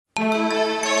The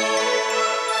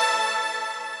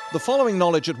following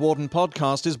Knowledge at Wharton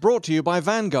podcast is brought to you by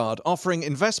Vanguard, offering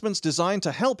investments designed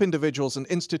to help individuals and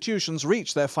institutions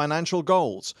reach their financial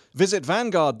goals. Visit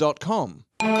Vanguard.com.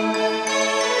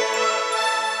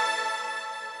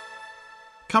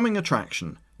 Coming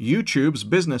attraction: YouTube's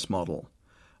business model.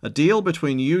 A deal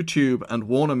between YouTube and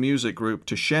Warner Music Group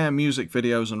to share music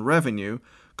videos and revenue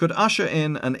could usher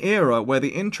in an era where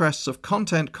the interests of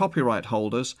content copyright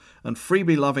holders and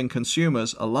freebie-loving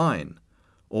consumers align.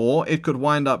 Or it could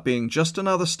wind up being just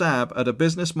another stab at a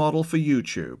business model for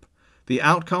YouTube. The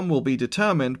outcome will be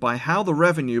determined by how the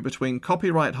revenue between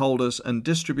copyright holders and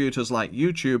distributors like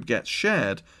YouTube gets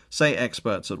shared, say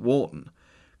experts at Wharton.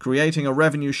 Creating a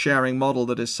revenue-sharing model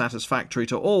that is satisfactory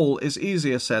to all is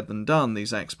easier said than done,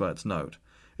 these experts note.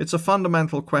 It's a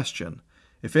fundamental question.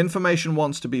 If information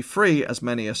wants to be free, as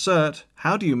many assert,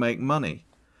 how do you make money?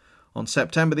 On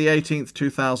September the 18th,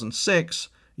 2006,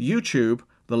 YouTube,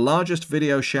 the largest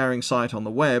video sharing site on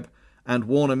the web, and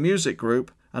Warner Music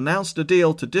Group announced a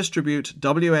deal to distribute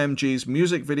WMG's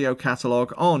music video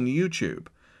catalog on YouTube.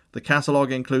 The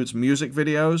catalog includes music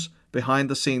videos,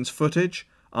 behind-the-scenes footage,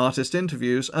 artist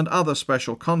interviews, and other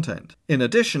special content. In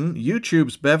addition,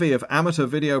 YouTube's bevy of amateur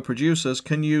video producers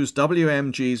can use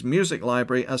WMG's music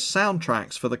library as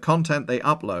soundtracks for the content they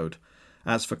upload.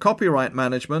 As for copyright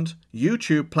management,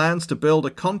 YouTube plans to build a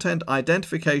content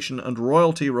identification and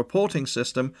royalty reporting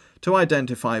system to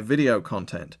identify video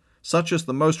content, such as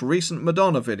the most recent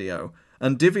Madonna video,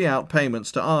 and divvy out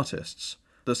payments to artists.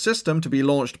 The system, to be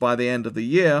launched by the end of the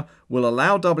year, will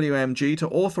allow WMG to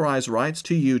authorize rights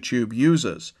to YouTube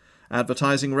users.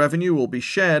 Advertising revenue will be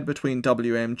shared between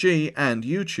WMG and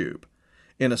YouTube.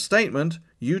 In a statement,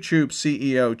 YouTube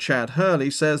CEO Chad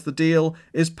Hurley says the deal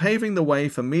is paving the way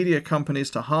for media companies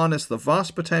to harness the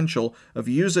vast potential of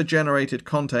user-generated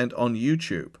content on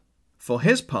YouTube. For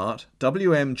his part,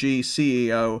 WMG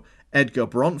CEO Edgar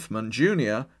Bronfman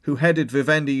Jr., who headed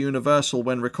Vivendi Universal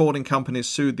when recording companies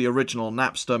sued the original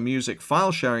Napster music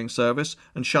file-sharing service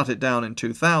and shut it down in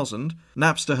 2000,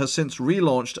 Napster has since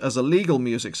relaunched as a legal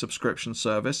music subscription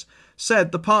service,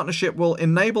 said the partnership will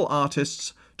enable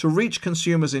artists to reach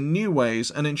consumers in new ways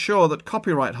and ensure that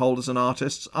copyright holders and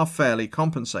artists are fairly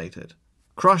compensated.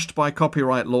 Crushed by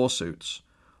copyright lawsuits.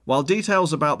 While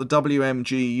details about the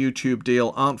WMG YouTube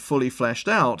deal aren't fully fleshed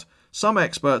out, some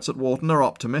experts at Wharton are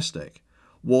optimistic.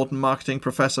 Wharton marketing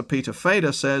professor Peter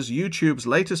Fader says YouTube's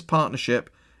latest partnership,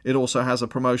 it also has a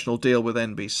promotional deal with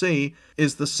NBC,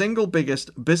 is the single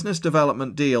biggest business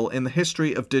development deal in the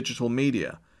history of digital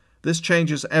media. This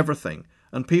changes everything,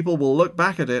 and people will look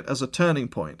back at it as a turning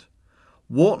point.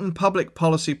 Wharton public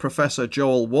policy professor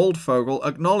Joel Waldfogel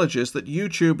acknowledges that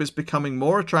YouTube is becoming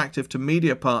more attractive to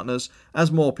media partners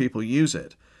as more people use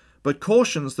it, but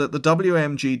cautions that the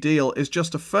WMG deal is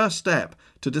just a first step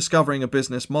to discovering a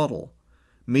business model.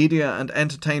 Media and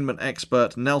entertainment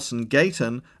expert Nelson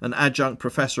Gayton, an adjunct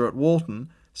professor at Wharton,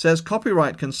 says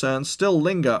copyright concerns still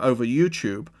linger over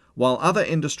YouTube, while other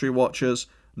industry watchers,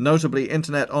 notably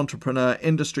internet entrepreneur,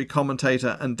 industry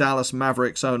commentator, and Dallas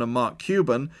Mavericks owner Mark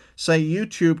Cuban, say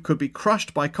YouTube could be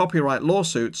crushed by copyright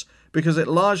lawsuits because it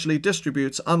largely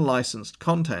distributes unlicensed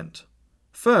content.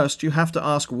 First, you have to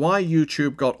ask why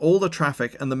YouTube got all the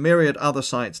traffic and the myriad other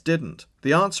sites didn't.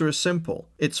 The answer is simple.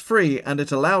 It's free and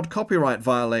it allowed copyright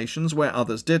violations where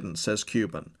others didn't, says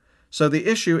Cuban. So the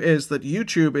issue is that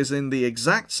YouTube is in the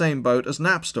exact same boat as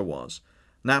Napster was.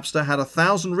 Napster had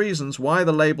 1,000 reasons why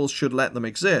the labels should let them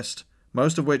exist,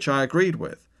 most of which I agreed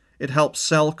with. It helped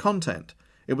sell content.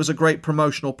 It was a great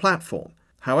promotional platform.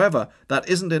 However, that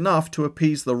isn't enough to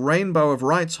appease the rainbow of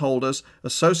rights holders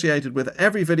associated with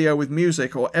every video with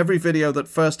music or every video that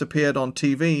first appeared on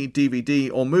TV, DVD,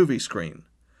 or movie screen.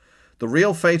 The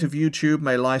real fate of YouTube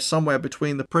may lie somewhere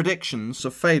between the predictions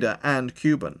of Fader and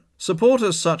Cuban.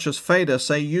 Supporters such as Fader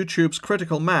say YouTube's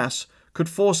critical mass could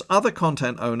force other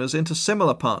content owners into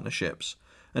similar partnerships,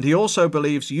 and he also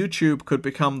believes YouTube could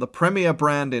become the premier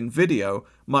brand in video,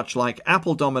 much like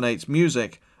Apple dominates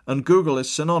music, and Google is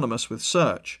synonymous with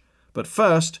search. But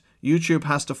first, YouTube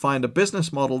has to find a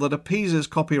business model that appeases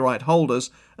copyright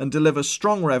holders and delivers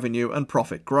strong revenue and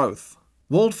profit growth.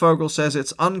 Waldfogel says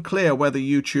it's unclear whether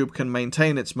YouTube can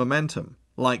maintain its momentum.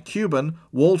 Like Cuban,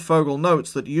 Waldfogel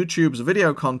notes that YouTube's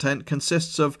video content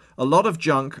consists of a lot of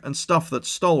junk and stuff that's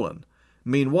stolen.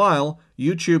 Meanwhile,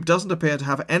 YouTube doesn't appear to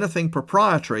have anything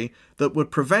proprietary that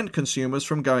would prevent consumers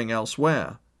from going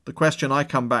elsewhere. The question I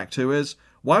come back to is,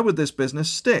 why would this business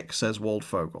stick, says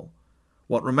Waldfogel.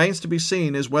 What remains to be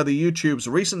seen is whether YouTube's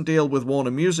recent deal with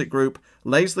Warner Music Group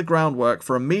lays the groundwork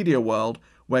for a media world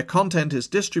where content is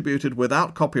distributed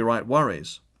without copyright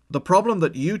worries. The problem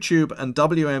that YouTube and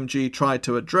WMG tried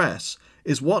to address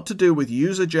is what to do with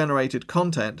user-generated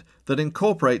content that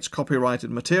incorporates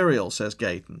copyrighted material, says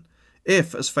Gayton.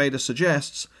 If, as Fader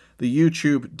suggests, the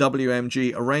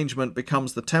YouTube-WMG arrangement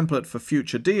becomes the template for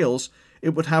future deals, it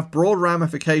would have broad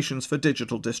ramifications for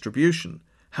digital distribution.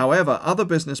 However, other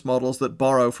business models that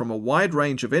borrow from a wide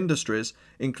range of industries,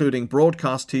 including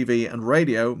broadcast TV and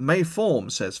radio, may form,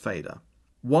 says Fader.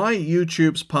 Why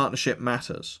YouTube's partnership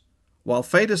matters. While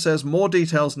Fader says more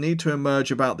details need to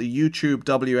emerge about the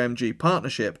YouTube-WMG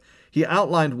partnership, he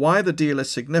outlined why the deal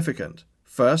is significant.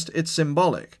 First, it's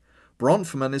symbolic.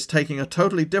 Bronfman is taking a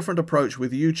totally different approach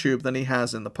with YouTube than he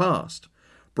has in the past.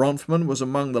 Bronfman was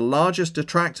among the largest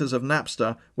detractors of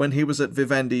Napster when he was at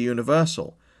Vivendi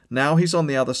Universal. Now he's on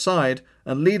the other side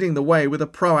and leading the way with a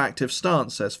proactive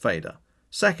stance, says Fader.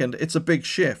 Second, it's a big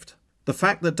shift. The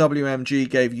fact that WMG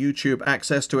gave YouTube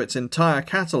access to its entire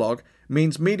catalog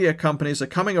means media companies are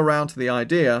coming around to the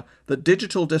idea that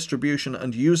digital distribution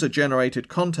and user-generated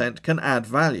content can add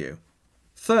value.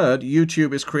 Third,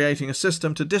 YouTube is creating a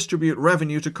system to distribute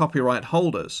revenue to copyright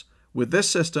holders. With this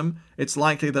system, it's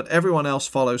likely that everyone else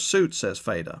follows suit, says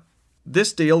Fader.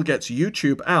 This deal gets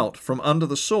YouTube out from under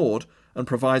the sword and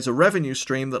provides a revenue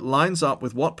stream that lines up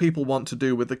with what people want to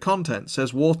do with the content,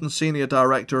 says Wharton Senior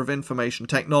Director of Information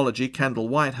Technology Kendall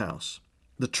Whitehouse.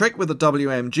 The trick with the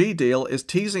WMG deal is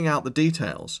teasing out the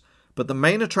details, but the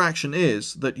main attraction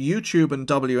is that YouTube and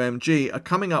WMG are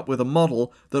coming up with a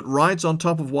model that rides on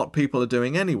top of what people are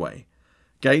doing anyway.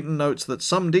 Gayton notes that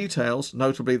some details,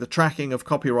 notably the tracking of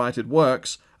copyrighted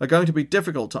works, are going to be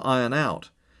difficult to iron out.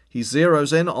 He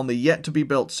zeroes in on the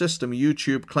yet-to-be-built system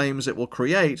YouTube claims it will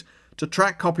create to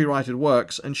track copyrighted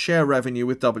works and share revenue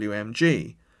with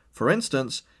WMG. For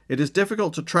instance, it is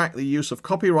difficult to track the use of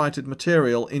copyrighted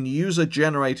material in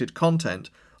user-generated content,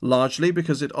 largely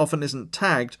because it often isn't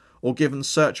tagged or given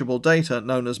searchable data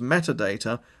known as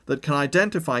metadata that can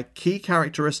identify key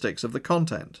characteristics of the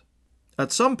content.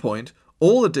 At some point,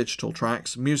 all the digital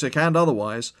tracks, music and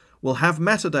otherwise, will have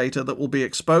metadata that will be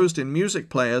exposed in music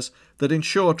players that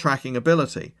ensure tracking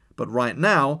ability, but right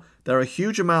now, there are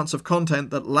huge amounts of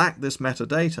content that lack this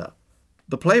metadata.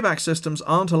 The playback systems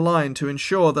aren't aligned to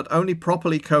ensure that only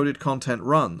properly coded content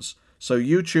runs, so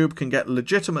YouTube can get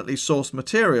legitimately sourced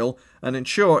material and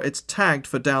ensure it's tagged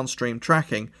for downstream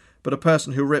tracking, but a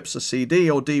person who rips a CD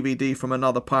or DVD from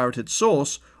another pirated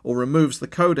source or removes the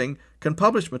coding can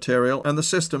publish material and the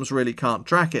systems really can't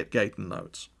track it, Gayton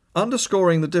notes.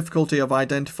 Underscoring the difficulty of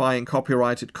identifying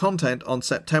copyrighted content on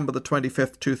September the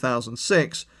 25th,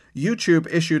 2006, YouTube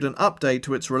issued an update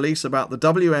to its release about the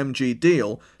WMG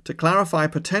deal to clarify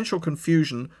potential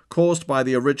confusion caused by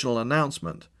the original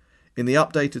announcement. In the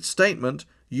updated statement,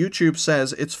 YouTube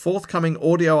says its forthcoming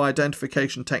audio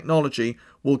identification technology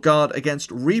will guard against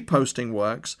reposting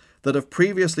works that have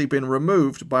previously been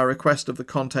removed by request of the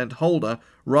content holder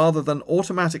rather than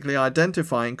automatically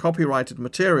identifying copyrighted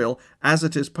material as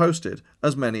it is posted,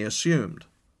 as many assumed.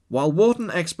 While Wharton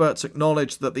experts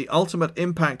acknowledge that the ultimate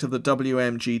impact of the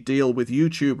WMG deal with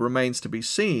YouTube remains to be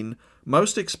seen,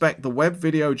 most expect the web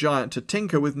video giant to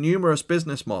tinker with numerous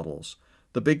business models.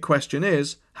 The big question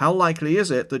is, how likely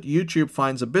is it that YouTube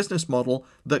finds a business model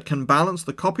that can balance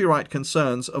the copyright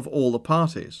concerns of all the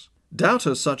parties?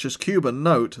 Doubters such as Cuban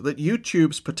note that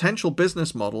YouTube's potential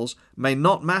business models may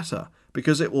not matter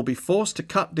because it will be forced to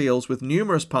cut deals with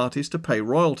numerous parties to pay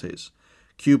royalties.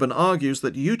 Cuban argues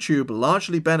that YouTube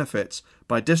largely benefits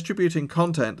by distributing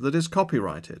content that is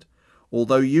copyrighted.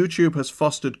 Although YouTube has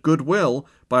fostered goodwill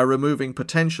by removing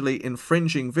potentially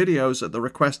infringing videos at the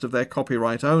request of their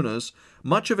copyright owners,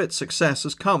 much of its success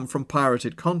has come from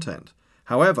pirated content.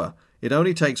 However, it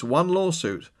only takes one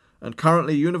lawsuit, and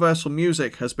currently Universal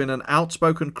Music has been an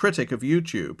outspoken critic of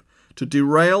YouTube, to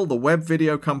derail the web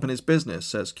video company's business,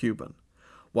 says Cuban.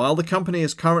 While the company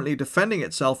is currently defending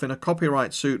itself in a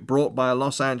copyright suit brought by a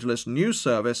Los Angeles news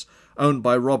service owned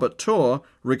by Robert Torr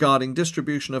regarding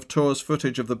distribution of Torr's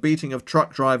footage of the beating of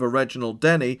truck driver Reginald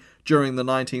Denny during the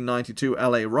 1992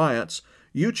 LA riots,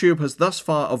 YouTube has thus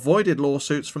far avoided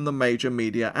lawsuits from the major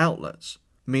media outlets.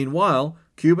 Meanwhile,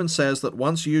 Cuban says that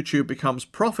once YouTube becomes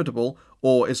profitable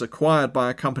or is acquired by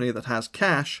a company that has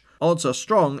cash, odds are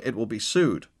strong it will be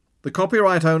sued. The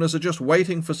copyright owners are just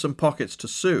waiting for some pockets to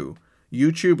sue.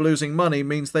 YouTube losing money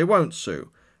means they won't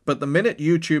sue, but the minute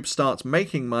YouTube starts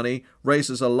making money,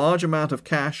 raises a large amount of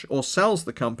cash, or sells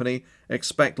the company,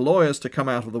 expect lawyers to come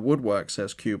out of the woodwork,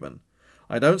 says Cuban.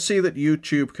 I don't see that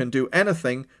YouTube can do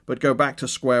anything but go back to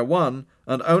square one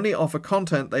and only offer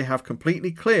content they have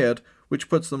completely cleared, which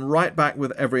puts them right back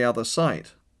with every other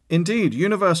site. Indeed,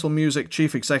 Universal Music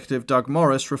chief executive Doug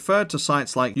Morris referred to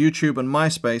sites like YouTube and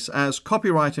MySpace as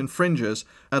copyright infringers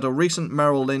at a recent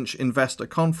Merrill Lynch investor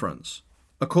conference.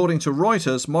 According to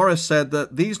Reuters, Morris said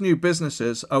that these new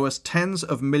businesses owe us tens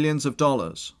of millions of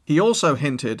dollars. He also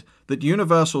hinted that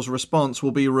Universal's response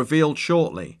will be revealed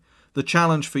shortly. The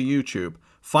challenge for YouTube: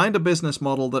 find a business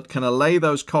model that can allay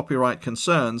those copyright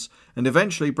concerns and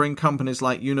eventually bring companies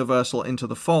like Universal into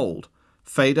the fold.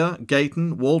 Fader,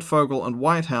 Gayton, Waldfogel, and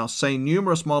Whitehouse say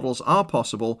numerous models are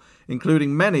possible,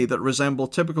 including many that resemble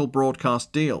typical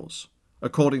broadcast deals.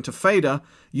 According to Fader,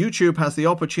 YouTube has the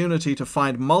opportunity to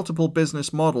find multiple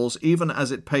business models even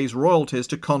as it pays royalties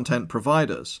to content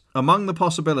providers. Among the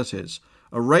possibilities,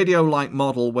 a radio-like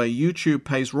model where YouTube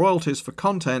pays royalties for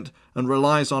content and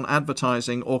relies on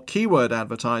advertising or keyword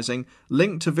advertising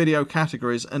linked to video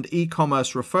categories and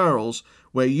e-commerce referrals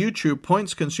where YouTube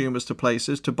points consumers to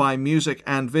places to buy music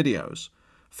and videos.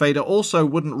 Fader also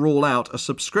wouldn't rule out a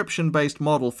subscription-based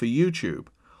model for YouTube.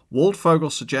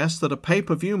 Waldfogel suggests that a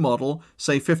pay-per-view model,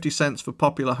 say 50 cents for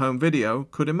popular home video,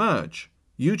 could emerge.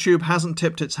 YouTube hasn't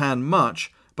tipped its hand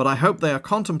much, but I hope they are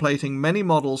contemplating many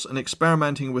models and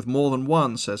experimenting with more than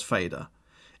one, says Fader.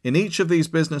 In each of these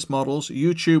business models,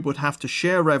 YouTube would have to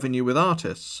share revenue with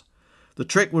artists. The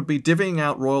trick would be divvying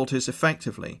out royalties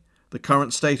effectively. The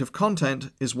current state of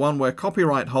content is one where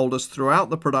copyright holders throughout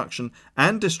the production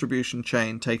and distribution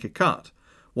chain take a cut.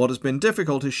 What has been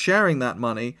difficult is sharing that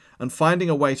money and finding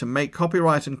a way to make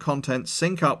copyright and content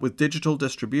sync up with digital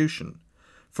distribution.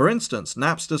 For instance,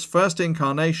 Napster's first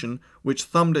incarnation, which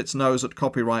thumbed its nose at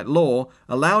copyright law,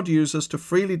 allowed users to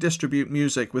freely distribute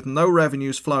music with no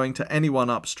revenues flowing to anyone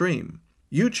upstream.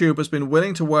 YouTube has been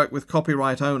willing to work with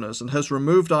copyright owners and has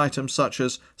removed items such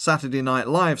as Saturday Night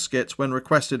Live skits when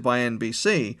requested by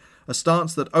NBC, a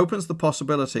stance that opens the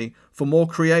possibility for more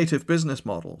creative business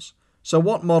models. So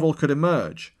what model could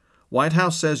emerge?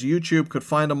 Whitehouse says YouTube could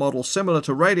find a model similar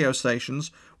to radio stations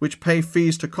which pay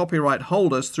fees to copyright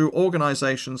holders through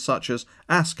organizations such as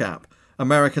ASCAP,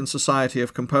 American Society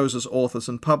of Composers, Authors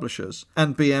and Publishers,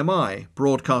 and BMI,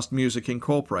 Broadcast Music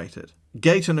Incorporated.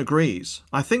 Gayton agrees.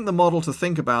 I think the model to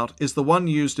think about is the one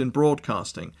used in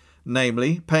broadcasting,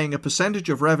 namely paying a percentage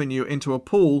of revenue into a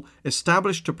pool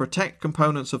established to protect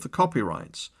components of the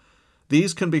copyrights.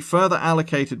 These can be further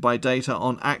allocated by data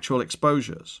on actual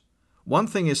exposures. One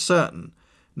thing is certain,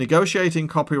 negotiating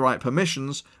copyright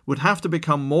permissions would have to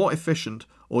become more efficient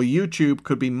or YouTube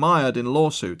could be mired in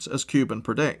lawsuits, as Cuban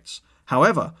predicts.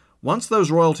 However, once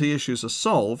those royalty issues are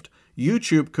solved,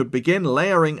 YouTube could begin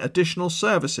layering additional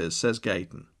services, says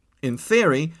Gayton. In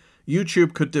theory,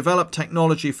 YouTube could develop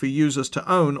technology for users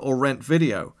to own or rent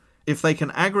video. If they can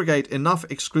aggregate enough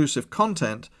exclusive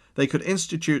content, they could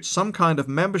institute some kind of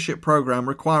membership program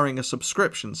requiring a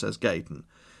subscription, says Gayton.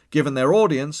 Given their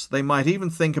audience, they might even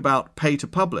think about pay to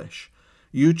publish.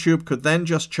 YouTube could then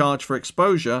just charge for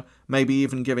exposure, maybe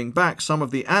even giving back some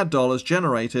of the ad dollars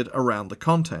generated around the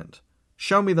content.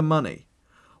 Show me the money.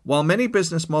 While many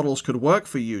business models could work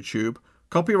for YouTube,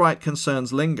 copyright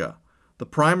concerns linger. The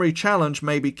primary challenge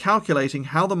may be calculating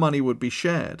how the money would be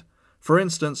shared. For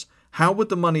instance, how would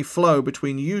the money flow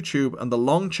between YouTube and the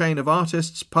long chain of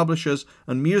artists, publishers,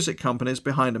 and music companies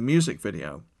behind a music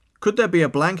video? Could there be a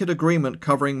blanket agreement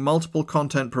covering multiple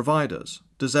content providers?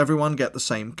 Does everyone get the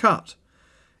same cut?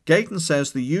 Gayton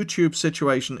says the YouTube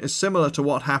situation is similar to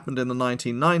what happened in the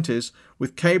 1990s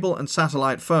with cable and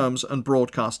satellite firms and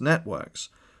broadcast networks.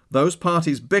 Those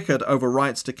parties bickered over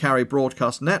rights to carry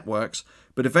broadcast networks,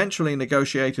 but eventually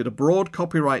negotiated a broad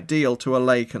copyright deal to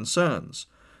allay concerns.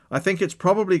 I think it's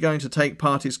probably going to take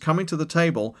parties coming to the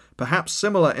table, perhaps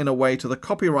similar in a way to the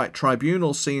copyright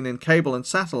tribunal seen in cable and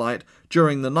satellite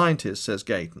during the 90s, says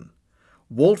Gayton.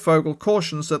 Waldfogel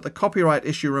cautions that the copyright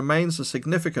issue remains a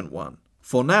significant one.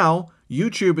 For now,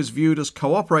 YouTube is viewed as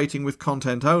cooperating with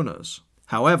content owners.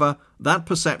 However, that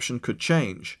perception could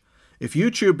change. If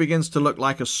YouTube begins to look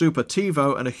like a super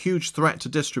TiVo and a huge threat to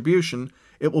distribution,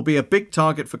 it will be a big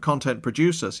target for content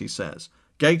producers, he says.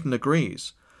 Gayton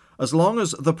agrees. As long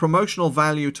as the promotional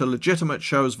value to legitimate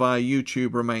shows via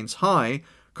YouTube remains high,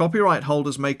 copyright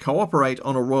holders may cooperate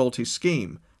on a royalty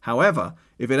scheme. However,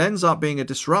 if it ends up being a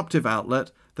disruptive outlet,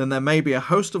 then there may be a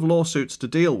host of lawsuits to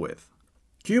deal with.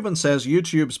 Cuban says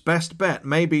YouTube's best bet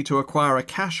may be to acquire a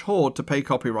cash hoard to pay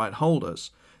copyright holders.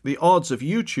 The odds of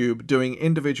YouTube doing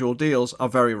individual deals are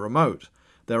very remote.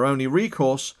 Their only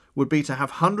recourse would be to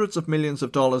have hundreds of millions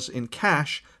of dollars in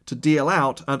cash to deal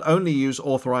out and only use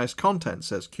authorized content,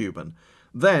 says Cuban.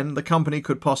 Then the company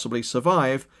could possibly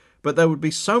survive, but there would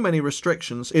be so many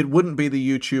restrictions it wouldn't be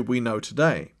the YouTube we know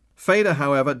today. Fader,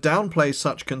 however, downplays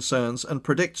such concerns and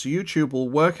predicts YouTube will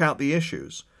work out the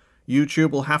issues.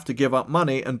 YouTube will have to give up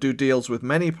money and do deals with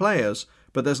many players,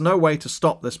 but there's no way to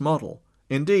stop this model.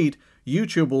 Indeed,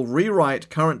 YouTube will rewrite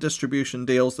current distribution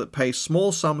deals that pay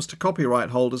small sums to copyright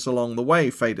holders along the way,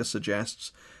 Fader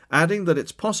suggests, adding that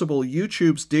it's possible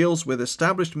YouTube's deals with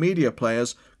established media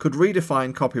players could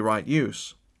redefine copyright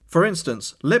use. For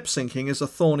instance, lip-syncing is a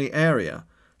thorny area.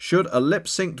 Should a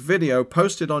lip-synced video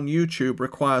posted on YouTube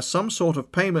require some sort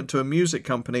of payment to a music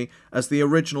company as the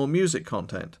original music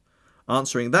content?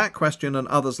 Answering that question and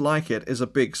others like it is a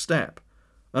big step.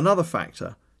 Another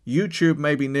factor, YouTube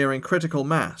may be nearing critical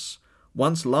mass.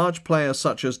 Once large players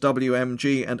such as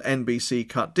WMG and NBC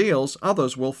cut deals,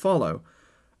 others will follow.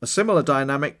 A similar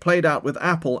dynamic played out with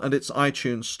Apple and its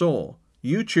iTunes Store.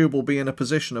 YouTube will be in a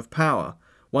position of power.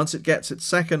 Once it gets its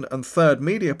second and third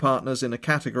media partners in a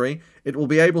category, it will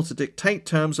be able to dictate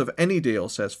terms of any deal,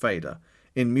 says Fader.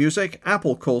 In music,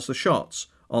 Apple calls the shots.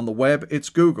 On the web, it's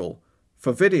Google.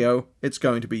 For video, it's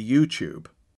going to be YouTube.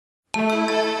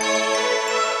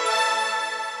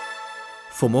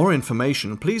 For more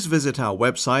information, please visit our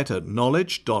website at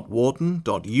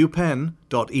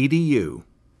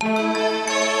knowledge.wharton.upenn.edu.